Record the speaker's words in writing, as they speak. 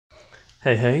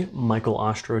Hey, Michael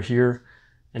Ostro here,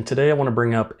 and today I want to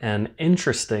bring up an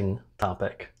interesting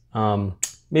topic.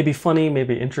 Maybe funny,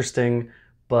 maybe interesting,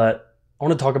 but I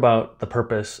want to talk about the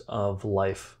purpose of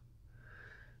life.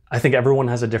 I think everyone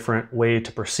has a different way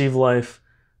to perceive life.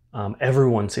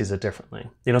 Everyone sees it differently.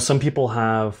 Some people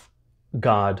have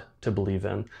God to believe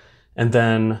in, and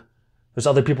then there's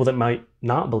other people that might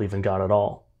not believe in God at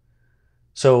all.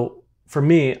 So for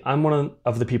me, I'm one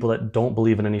of the people that don't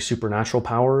believe in any supernatural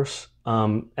powers.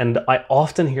 And I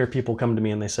often hear people come to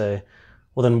me and they say,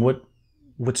 well, then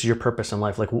what's your purpose in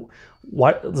life? Like,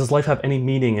 why does life have any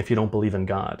meaning if you don't believe in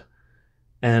God?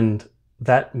 And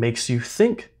that makes you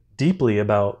think deeply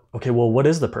about, okay, well, what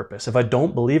is the purpose? If I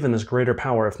don't believe in this greater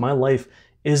power, if my life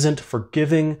isn't for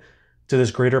giving to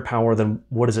this greater power, then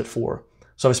what is it for?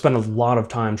 So I've spent a lot of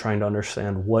time trying to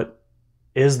understand what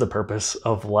is the purpose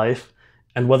of life,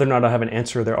 and whether or not I have an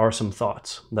answer, there are some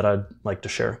thoughts that I'd like to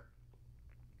share.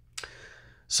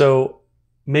 So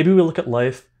maybe we look at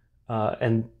life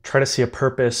and try to see a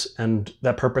purpose, and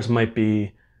that purpose might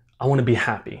be, I want to be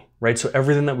happy, right? So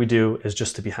everything that we do is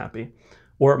just to be happy.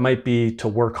 Or it might be to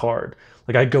work hard.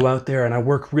 Like I go out there and I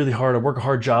work really hard, I work a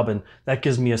hard job, and that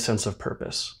gives me a sense of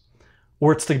purpose.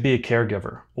 Or it's to be a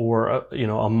caregiver, or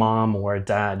a mom or a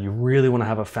dad. You really want to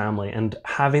have a family, and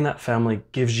having that family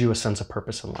gives you a sense of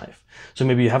purpose in life. So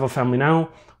maybe you have a family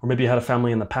now, or maybe you had a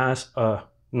family in the past, not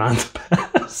in the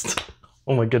past.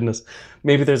 Oh my goodness.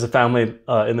 Maybe there's a family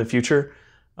in the future.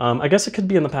 I guess it could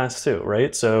be in the past too,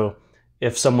 right? So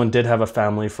if someone did have a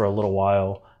family for a little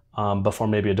while before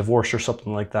maybe a divorce or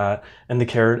something like that, and they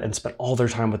cared and spent all their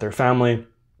time with their family,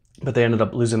 but they ended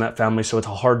up losing that family, so it's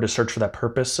hard to search for that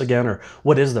purpose again, or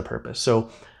what is the purpose? So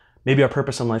maybe our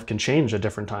purpose in life can change at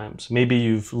different times. Maybe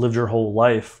you've lived your whole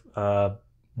life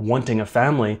wanting a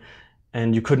family,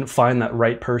 and you couldn't find that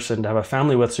right person to have a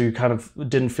family with, so you kind of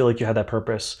didn't feel like you had that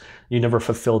purpose. You never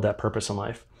fulfilled that purpose in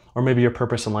life. Or maybe your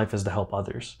purpose in life is to help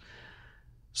others.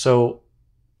 So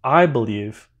I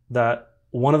believe that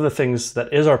one of the things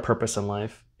that is our purpose in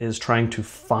life is trying to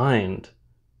find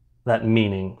that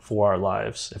meaning for our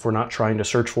lives. If we're not trying to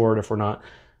search for it, if we're not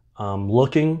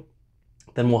looking,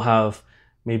 then we'll have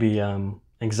maybe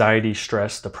anxiety,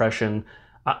 stress, depression.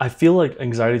 I feel like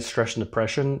anxiety, stress, and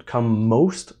depression come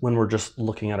most when we're just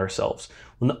looking at ourselves.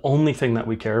 When the only thing that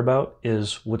we care about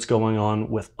is what's going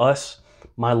on with us.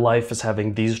 My life is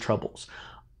having these troubles.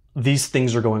 These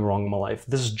things are going wrong in my life.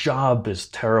 This job is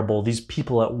terrible. These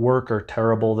people at work are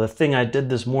terrible. The thing I did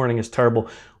this morning is terrible.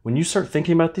 When you start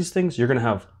thinking about these things, you're going to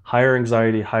have higher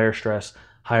anxiety, higher stress,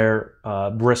 higher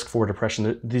risk for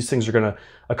depression. These things are going to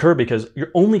occur because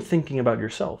you're only thinking about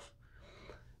yourself.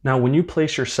 Now, when you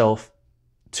place yourself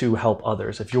to help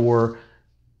others, if you're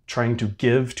trying to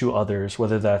give to others,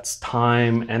 whether that's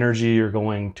time, energy, you're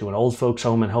going to an old folks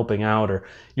home and helping out, or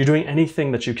you're doing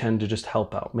anything that you can to just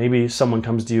help out. Maybe someone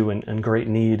comes to you in great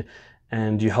need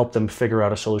and you help them figure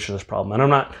out a solution to this problem. And I'm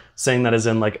not saying that as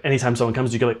in like anytime someone comes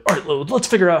to you, go like, all right, let's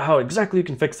figure out how exactly you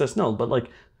can fix this. No, but like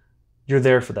you're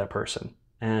there for that person.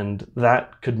 And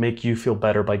that could make you feel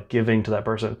better by giving to that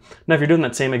person. Now, if you're doing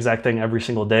that same exact thing every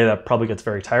single day, that probably gets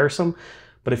very tiresome.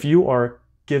 But if you are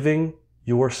giving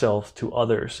yourself to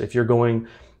others, if you're going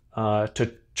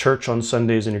to church on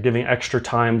Sundays and you're giving extra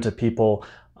time to people,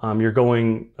 you're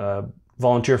going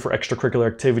volunteer for extracurricular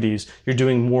activities, you're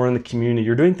doing more in the community,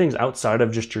 you're doing things outside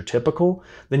of just your typical,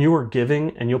 then you are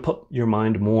giving, and you'll put your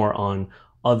mind more on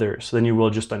others than you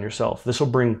will just on yourself. This will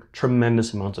bring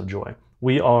tremendous amounts of joy.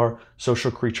 We are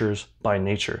social creatures by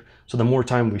nature. So the more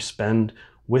time we spend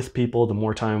with people, the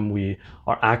more time we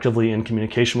are actively in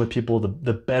communication with people,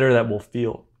 the better that we'll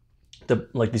feel.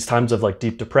 Like these times of like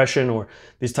deep depression, or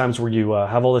these times where you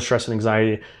have all the stress and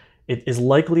anxiety, it is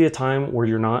likely a time where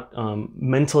you're not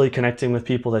mentally connecting with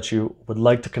people that you would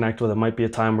like to connect with. It might be a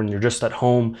time when you're just at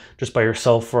home, just by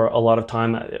yourself for a lot of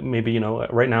time. Maybe,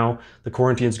 right now the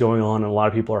quarantine's going on and a lot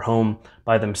of people are home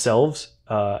by themselves.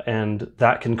 And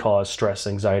that can cause stress,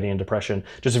 anxiety, and depression,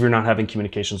 just if you're not having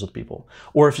communications with people.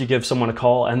 Or if you give someone a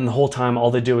call and the whole time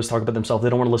all they do is talk about themselves, they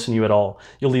don't want to listen to you at all,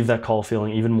 you'll leave that call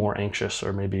feeling even more anxious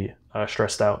or maybe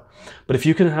stressed out. But if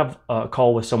you can have a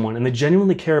call with someone and they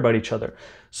genuinely care about each other,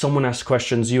 someone asks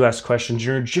questions, you ask questions,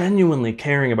 you're genuinely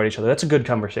caring about each other, that's a good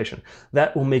conversation.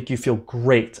 That will make you feel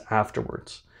great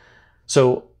afterwards.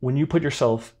 So when you put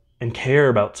yourself and care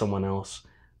about someone else,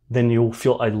 then you'll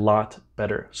feel a lot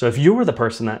better. So if you were the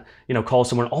person that, calls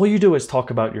someone, all you do is talk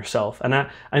about yourself. And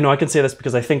I know I can say this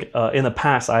because I think in the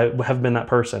past I have been that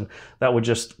person that would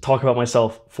just talk about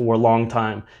myself for a long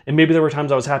time. And maybe there were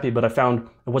times I was happy, but I found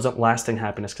it wasn't lasting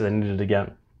happiness because I needed it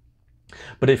again.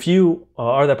 But if you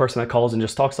are that person that calls and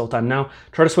just talks all the time, now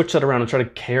try to switch that around and try to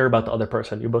care about the other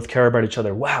person. You both care about each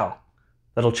other. Wow,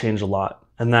 that'll change a lot.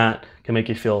 And that can make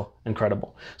you feel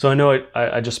incredible. So I know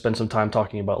I just spent some time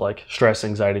talking about like stress,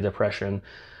 anxiety, depression.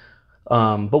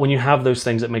 But when you have those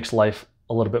things, it makes life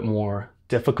a little bit more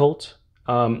difficult.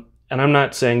 And I'm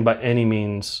not saying by any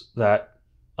means that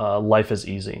life is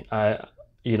easy.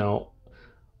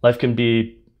 Life can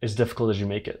be as difficult as you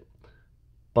make it.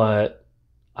 But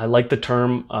I like the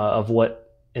term of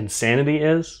what insanity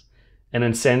is. And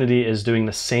insanity is doing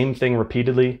the same thing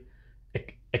repeatedly,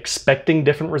 expecting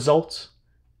different results,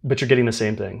 but you're getting the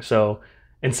same thing. So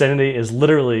insanity is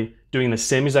literally doing the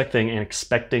same exact thing and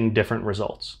expecting different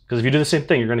results. Because if you do the same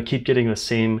thing, you're going to keep getting the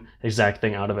same exact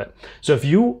thing out of it. So if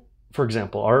you, for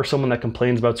example, are someone that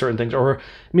complains about certain things, or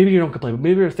maybe you don't complain, but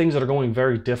maybe there are things that are going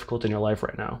very difficult in your life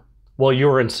right now. Well,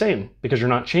 you're insane because you're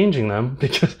not changing them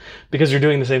because you're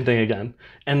doing the same thing again.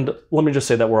 And let me just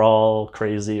say that we're all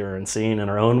crazy or insane in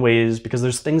our own ways because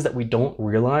there's things that we don't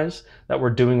realize that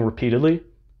we're doing repeatedly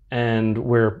and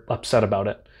we're upset about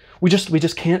it. We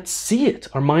just can't see it.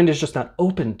 Our mind is just not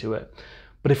open to it.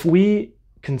 But if we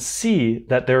can see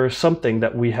that there is something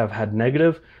that we have had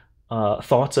negative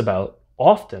thoughts about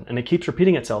often and it keeps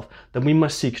repeating itself, then we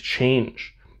must seek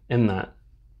change in that.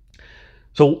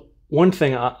 So one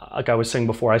thing, like I was saying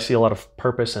before, I see a lot of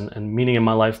purpose and meaning in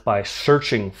my life by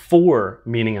searching for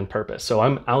meaning and purpose. So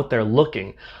I'm out there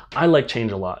looking. I like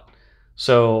change a lot.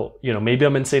 So, maybe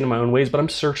I'm insane in my own ways, but I'm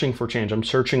searching for change. I'm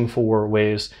searching for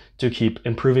ways to keep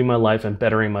improving my life and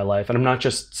bettering my life. And I'm not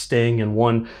just staying in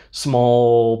one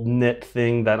small nit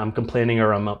thing that I'm complaining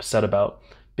or I'm upset about.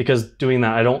 Because doing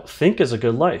that I don't think is a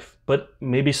good life. But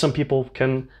maybe some people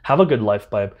can have a good life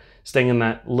by staying in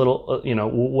that little,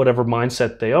 whatever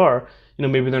mindset they are.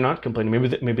 Maybe they're not complaining.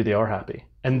 Maybe they are happy.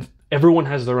 And everyone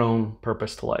has their own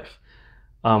purpose to life,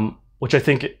 which I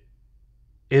think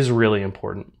is really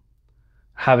important.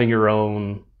 Having your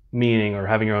own meaning or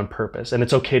having your own purpose. And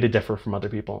it's okay to differ from other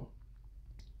people.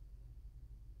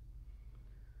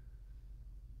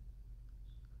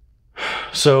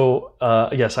 So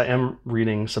yes, I am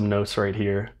reading some notes right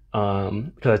here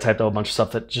because I typed out a bunch of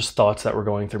stuff just thoughts that were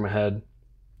going through my head.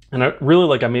 And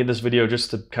I made this video just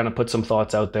to kind of put some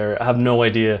thoughts out there. I have no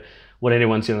idea what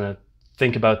anyone's going to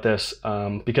think about this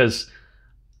because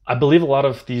I believe a lot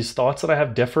of these thoughts that I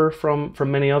have differ from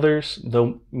many others,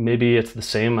 though maybe it's the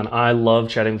same. And I love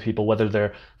chatting with people, whether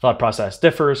their thought process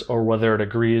differs or whether it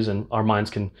agrees and our minds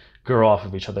can grow off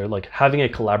of each other. Like having a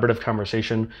collaborative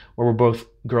conversation where we're both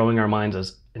growing our minds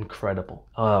is incredible.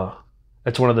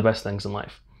 It's one of the best things in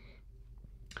life.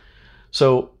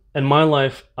 So in my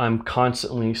life, I'm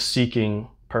constantly seeking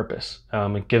purpose.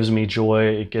 It gives me joy,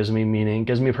 it gives me meaning, it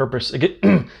gives me purpose, it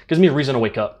gives me a reason to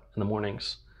wake up in the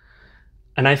mornings.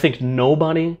 And I think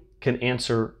nobody can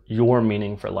answer your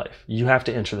meaning for life. You have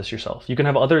to answer this yourself. You can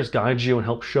have others guide you and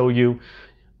help show you.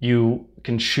 You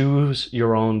can choose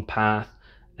your own path,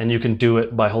 and you can do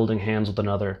it by holding hands with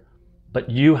another. But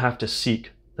you have to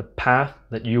seek the path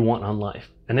that you want on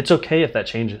life. And it's okay if that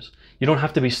changes. You don't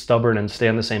have to be stubborn and stay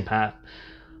on the same path.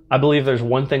 I believe there's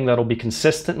one thing that'll be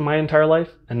consistent in my entire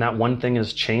life, and that one thing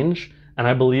is change. And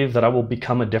I believe that I will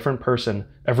become a different person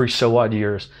every so odd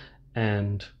years,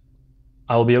 and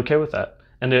I will be okay with that.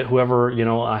 And whoever,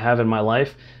 I have in my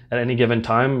life at any given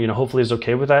time, hopefully is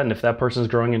okay with that. And if that person is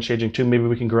growing and changing too, maybe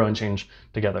we can grow and change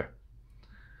together.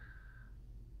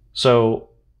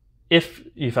 So if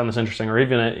you found this interesting, or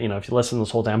even, if you listen to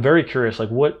this whole time, I'm very curious, like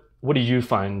what do you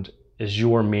find is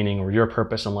your meaning or your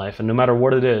purpose in life? And no matter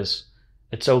what it is,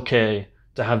 it's okay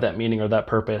to have that meaning or that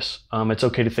purpose. It's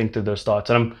okay to think through those thoughts.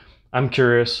 And I'm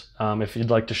curious if you'd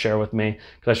like to share with me,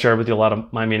 because I share with you a lot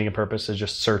of my meaning and purpose is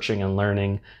just searching and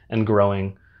learning and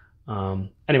growing.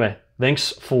 Anyway,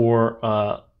 thanks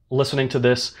for listening to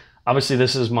this. Obviously,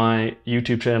 this is my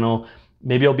YouTube channel.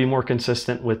 Maybe I'll be more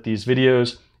consistent with these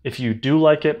videos. If you do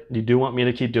like it, you do want me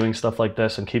to keep doing stuff like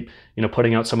this and keep,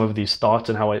 putting out some of these thoughts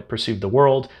and how I perceive the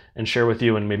world and share with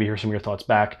you and maybe hear some of your thoughts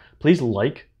back, please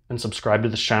like and subscribe to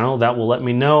this channel. That will let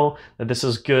me know that this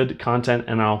is good content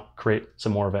and I'll create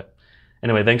some more of it.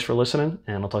 Anyway, thanks for listening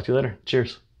and I'll talk to you later.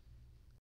 Cheers.